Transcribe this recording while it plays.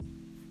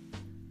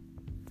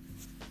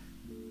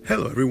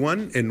Hello,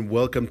 everyone, and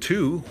welcome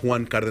to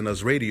Juan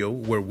Cardenas Radio,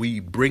 where we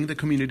bring the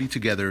community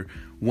together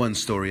one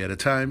story at a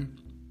time.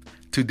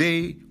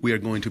 Today, we are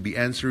going to be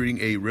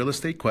answering a real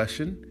estate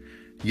question.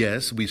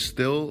 Yes, we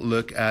still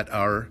look at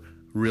our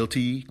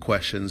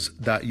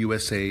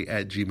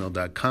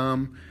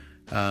realtyquestions.usa@gmail.com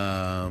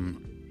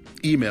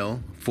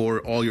email for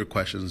all your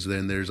questions.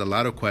 Then there's a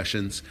lot of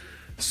questions,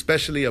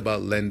 especially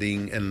about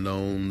lending and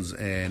loans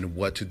and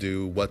what to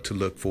do, what to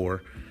look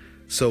for.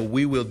 So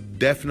we will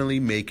definitely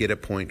make it a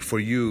point for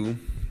you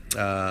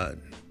to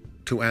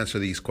answer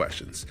these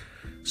questions.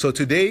 So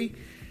today,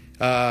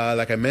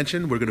 like I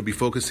mentioned, we're going to be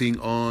focusing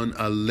on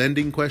a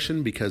lending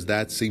question because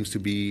that seems to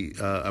be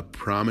a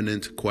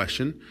prominent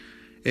question.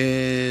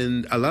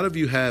 And a lot of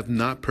you have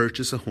not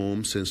purchased a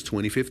home since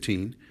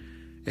 2015.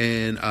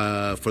 And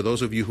for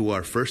those of you who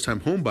are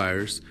first-time home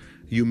buyers,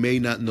 you may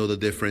not know the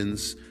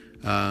difference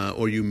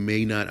or you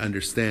may not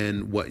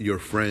understand what your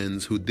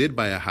friends who did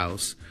buy a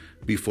house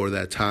before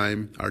that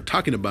time are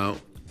talking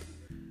about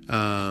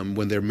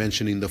when they're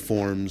mentioning the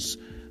forms,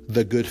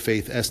 the good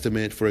faith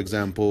estimate, for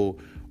example,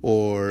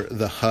 or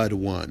the HUD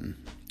one.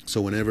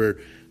 So whenever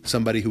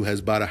somebody who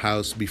has bought a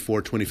house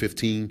before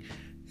 2015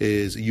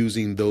 is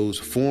using those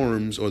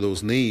forms or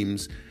those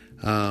names,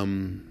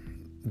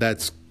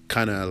 that's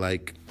kind of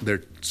like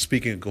they're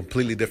speaking a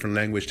completely different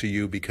language to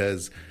you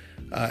because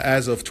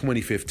as of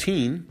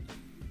 2015,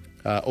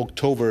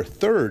 October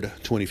 3rd,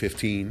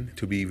 2015,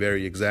 to be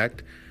very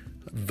exact,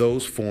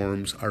 those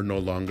forms are no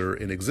longer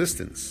in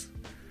existence.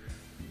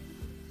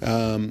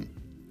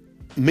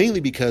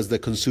 Mainly because the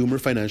Consumer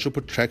Financial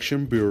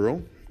Protection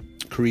Bureau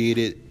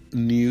created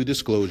new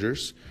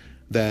disclosures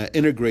that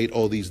integrate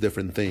all these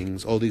different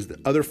things, all these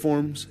other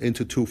forms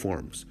into two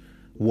forms.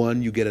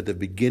 One you get at the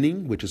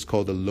beginning, which is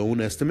called the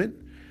loan estimate,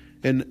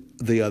 and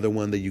the other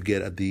one that you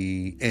get at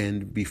the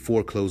end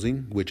before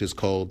closing, which is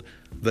called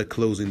the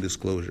closing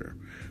disclosure.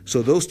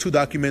 So those two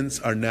documents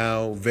are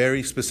now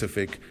very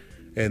specific,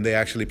 and they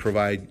actually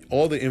provide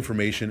all the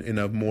information in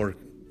a more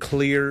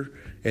clear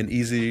and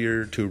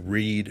easier to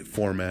read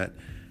format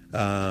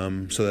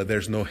so that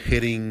there's no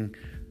hitting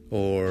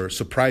or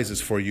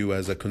surprises for you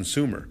as a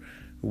consumer,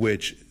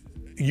 which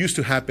used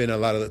to happen a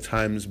lot of the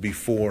times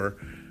before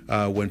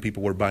when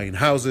people were buying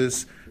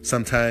houses.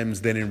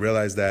 Sometimes they didn't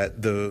realize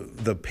that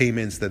the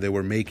payments that they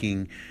were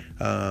making,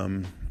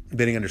 they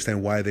didn't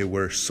understand why they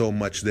were so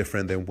much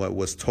different than what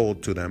was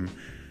told to them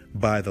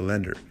by the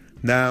lender.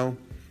 Now,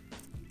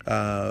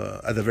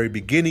 at the very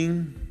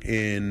beginning,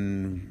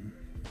 in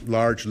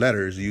large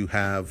letters, you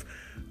have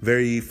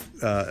very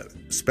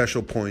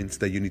special points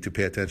that you need to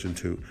pay attention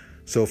to.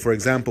 So, for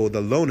example,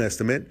 the loan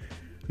estimate,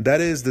 that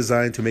is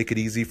designed to make it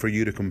easy for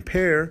you to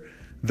compare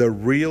the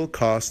real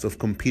cost of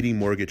competing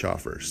mortgage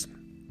offers.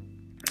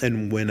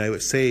 And when I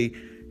would say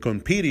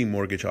competing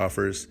mortgage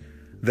offers,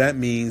 that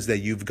means that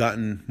you've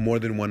gotten more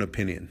than one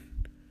opinion.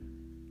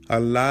 A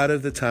lot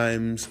of the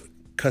times,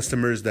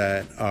 customers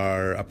that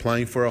are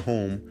applying for a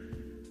home,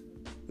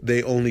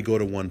 they only go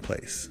to one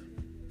place.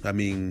 I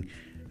mean,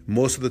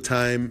 most of the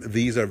time,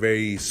 these are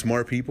very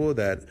smart people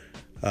that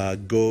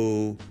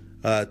go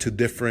to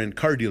different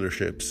car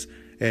dealerships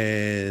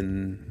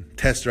and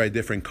test drive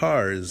different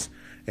cars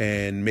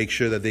and make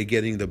sure that they're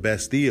getting the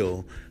best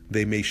deal.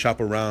 They may shop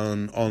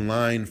around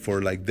online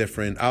for like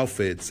different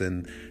outfits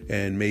and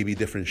maybe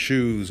different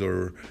shoes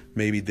or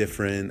maybe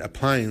different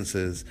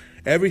appliances.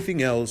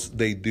 Everything else,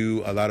 they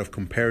do a lot of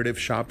comparative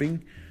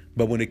shopping.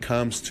 But when it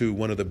comes to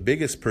one of the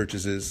biggest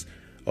purchases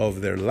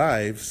of their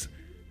lives,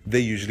 they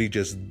usually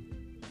just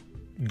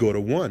go to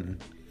one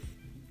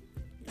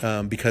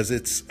because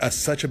it's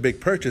such a big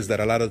purchase that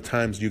a lot of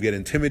times you get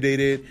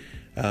intimidated.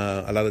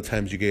 A lot of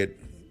times you get,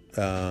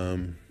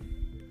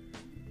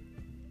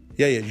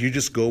 you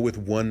just go with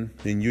one,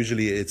 and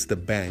usually it's the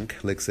bank,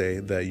 let's say,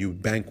 that you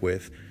bank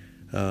with,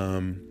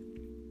 and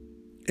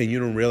you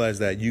don't realize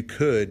that you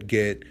could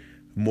get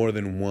more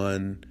than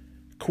one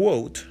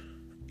quote,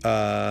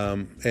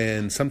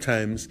 and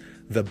sometimes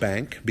the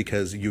bank,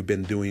 because you've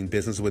been doing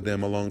business with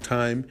them a long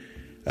time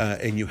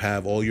and you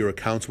have all your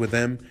accounts with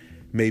them,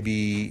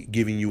 maybe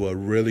giving you a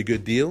really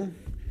good deal.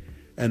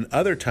 And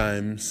other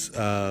times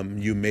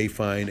you may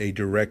find a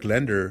direct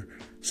lender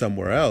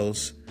somewhere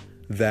else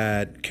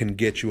that can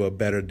get you a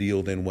better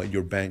deal than what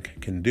your bank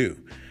can do.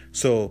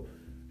 So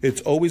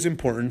it's always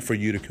important for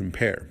you to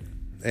compare.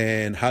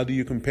 And how do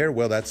you compare?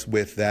 Well, that's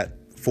with that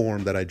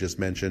form that I just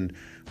mentioned,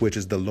 which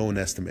is the loan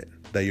estimate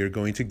that you're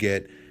going to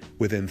get.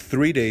 Within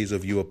 3 days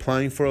of you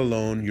applying for a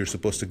loan, you're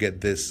supposed to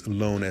get this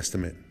loan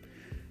estimate.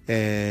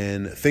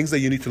 And things that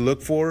you need to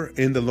look for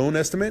in the loan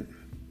estimate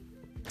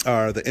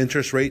are the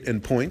interest rate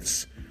and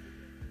points.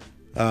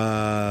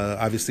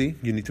 Obviously,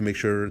 you need to make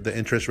sure the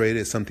interest rate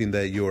is something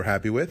that you're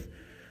happy with.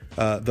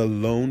 The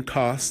loan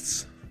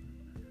costs.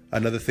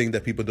 Another thing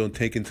that people don't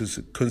take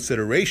into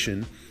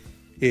consideration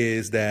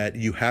is that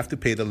you have to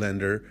pay the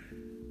lender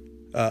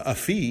a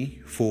fee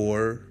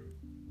for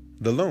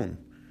the loan.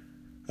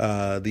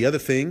 The other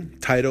thing,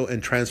 title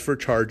and transfer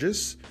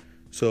charges.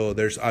 So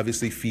there's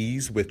obviously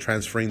fees with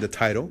transferring the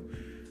title,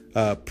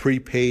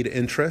 prepaid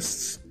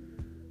interests,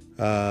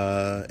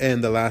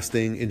 And the last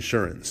thing,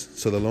 insurance.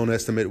 So the loan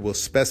estimate will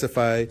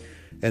specify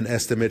an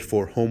estimate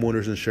for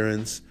homeowners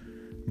insurance,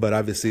 but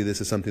obviously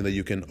this is something that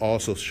you can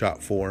also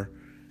shop for.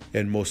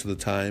 And most of the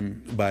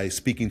time, by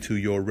speaking to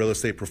your real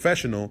estate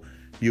professional,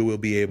 you will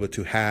be able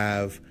to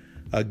have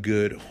a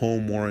good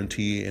home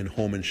warranty and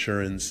home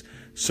insurance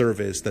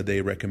service that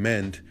they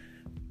recommend.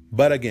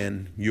 But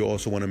again, you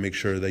also want to make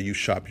sure that you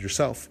shop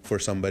yourself for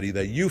somebody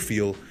that you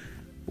feel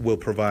will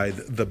provide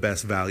the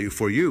best value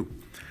for you.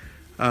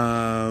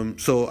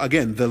 So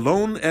again, the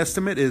loan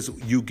estimate is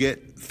you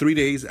get 3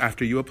 days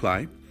after you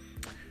apply.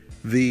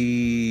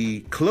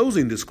 The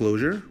closing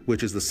disclosure,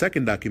 which is the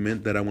second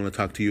document that I want to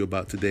talk to you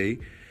about today,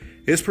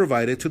 is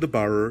provided to the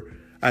borrower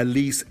at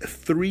least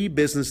 3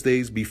 business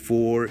days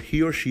before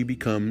he or she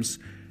becomes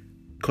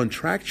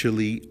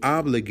contractually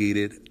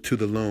obligated to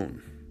the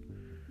loan.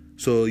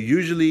 So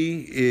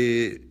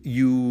usually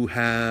you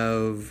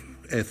have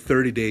a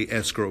 30-day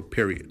escrow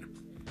period.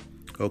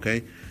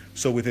 Okay,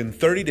 so within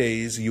 30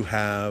 days you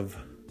have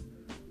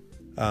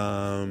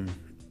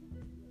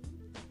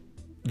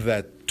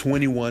that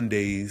 21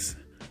 days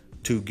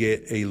to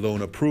get a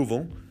loan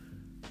approval.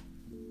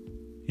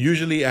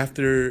 Usually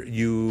after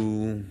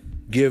you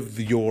give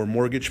your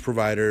mortgage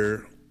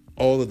provider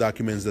all the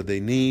documents that they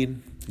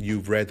need,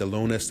 you've read the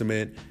loan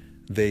estimate,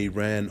 they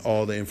ran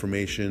all the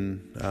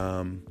information,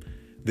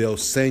 they'll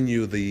send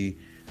you the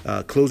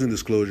closing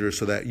disclosure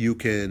so that you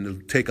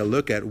can take a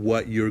look at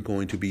what you're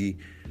going to be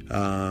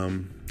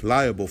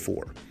liable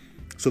for.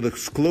 So the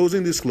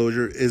closing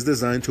disclosure is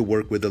designed to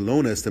work with the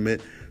loan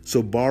estimate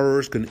so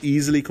borrowers can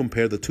easily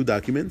compare the two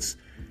documents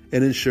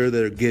and ensure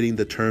they're getting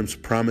the terms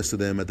promised to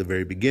them at the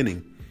very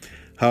beginning.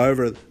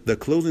 However, the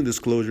closing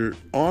disclosure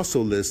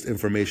also lists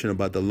information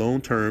about the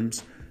loan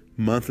terms,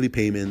 monthly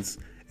payments,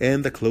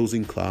 and the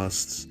closing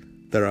costs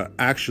that are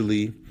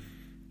actual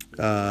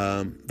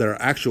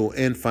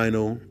and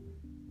final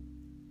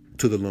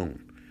to the loan.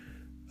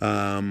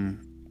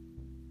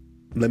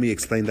 Let me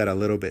explain that a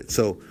little bit.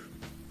 So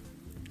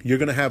you're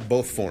going to have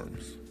both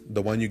forms.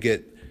 The one you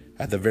get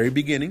at the very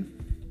beginning,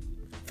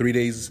 3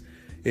 days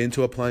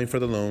into applying for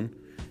the loan,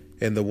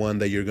 and the one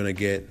that you're going to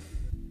get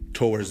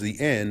towards the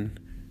end,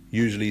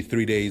 usually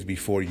 3 days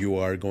before you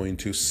are going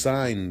to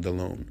sign the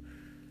loan.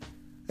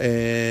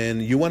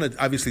 And you want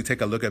to obviously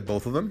take a look at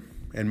both of them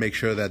and make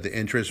sure that the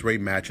interest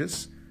rate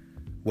matches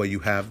what you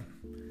have.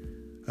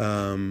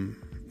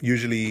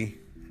 Usually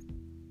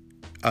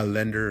a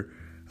lender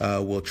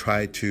will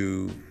try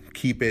to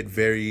keep it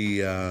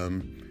very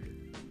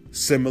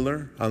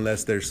similar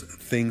unless there's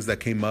things that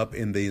came up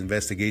in the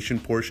investigation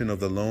portion of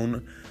the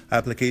loan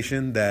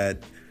application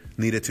that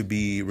needed to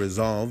be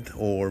resolved,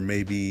 or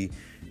maybe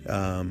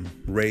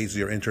raise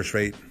your interest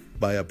rate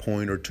by a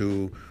point or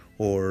two,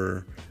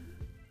 or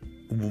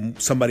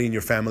somebody in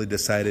your family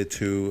decided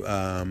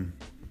to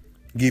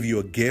give you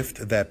a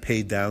gift that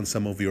paid down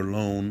some of your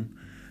loan.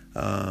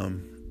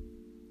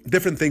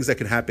 Different things that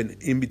can happen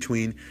in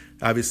between.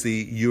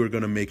 Obviously, you are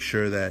going to make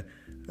sure that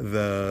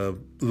the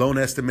loan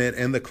estimate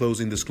and the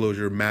closing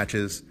disclosure match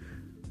as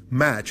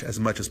much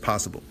as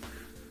possible.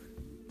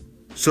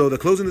 So the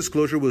closing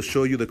disclosure will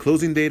show you the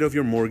closing date of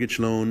your mortgage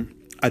loan,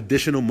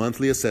 additional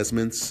monthly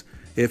assessments,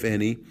 if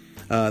any,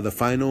 the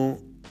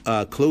final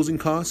closing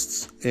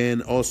costs,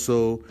 and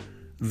also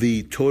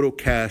the total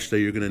cash that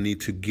you're going to need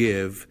to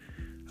give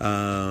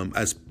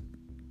as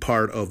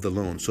part of the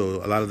loan.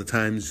 So a lot of the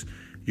times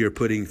you're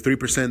putting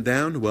 3%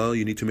 down. Well,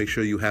 you need to make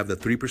sure you have the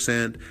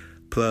 3%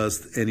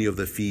 plus any of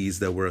the fees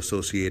that were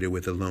associated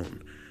with the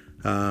loan.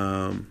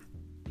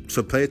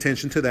 So pay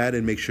attention to that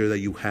and make sure that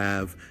you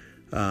have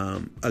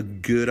a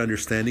good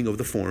understanding of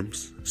the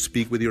forms.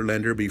 Speak with your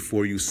lender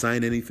before you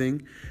sign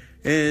anything.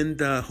 And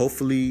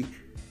hopefully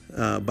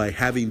by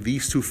having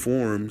these two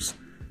forms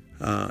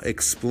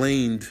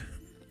explained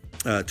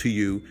to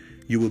you,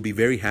 you will be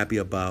very happy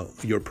about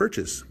your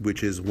purchase,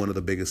 which is one of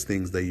the biggest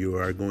things that you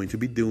are going to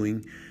be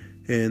doing.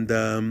 And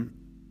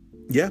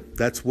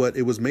that's what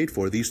it was made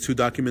for. These two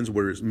documents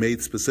were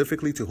made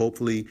specifically to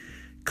hopefully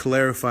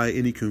clarify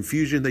any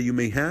confusion that you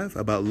may have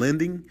about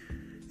lending.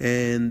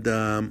 And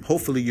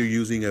hopefully you're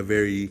using a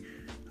very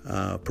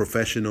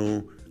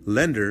professional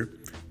lender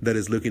that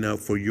is looking out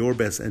for your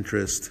best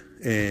interest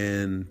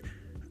and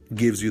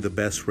gives you the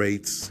best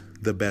rates,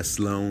 the best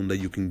loan that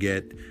you can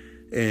get,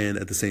 and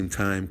at the same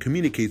time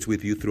communicates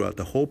with you throughout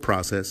the whole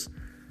process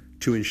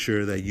to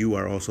ensure that you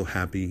are also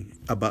happy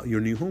about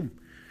your new home.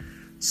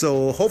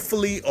 So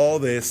hopefully all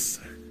this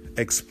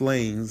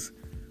explains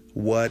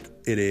what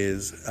it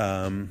is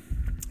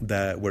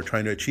that we're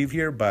trying to achieve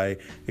here by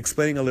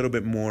explaining a little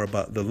bit more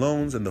about the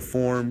loans and the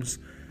forms.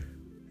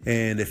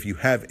 And if you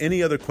have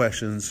any other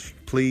questions,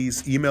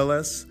 please email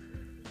us,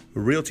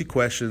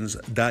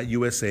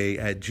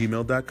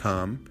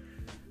 realtyquestions.usa@gmail.com,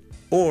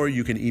 or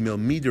you can email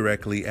me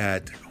directly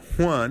at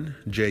Juan,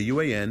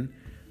 Juan,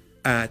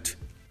 at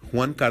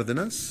Juan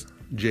Cardenas,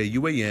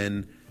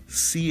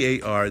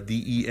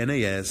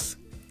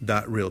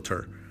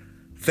 JuanCardenas.realtor.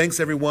 Thanks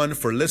everyone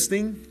for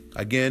listening.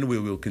 Again, we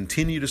will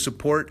continue to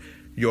support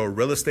your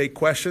real estate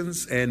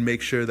questions and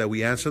make sure that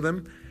we answer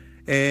them.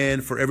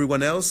 And for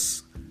everyone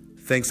else,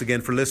 thanks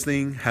again for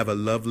listening. Have a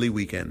lovely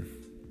weekend.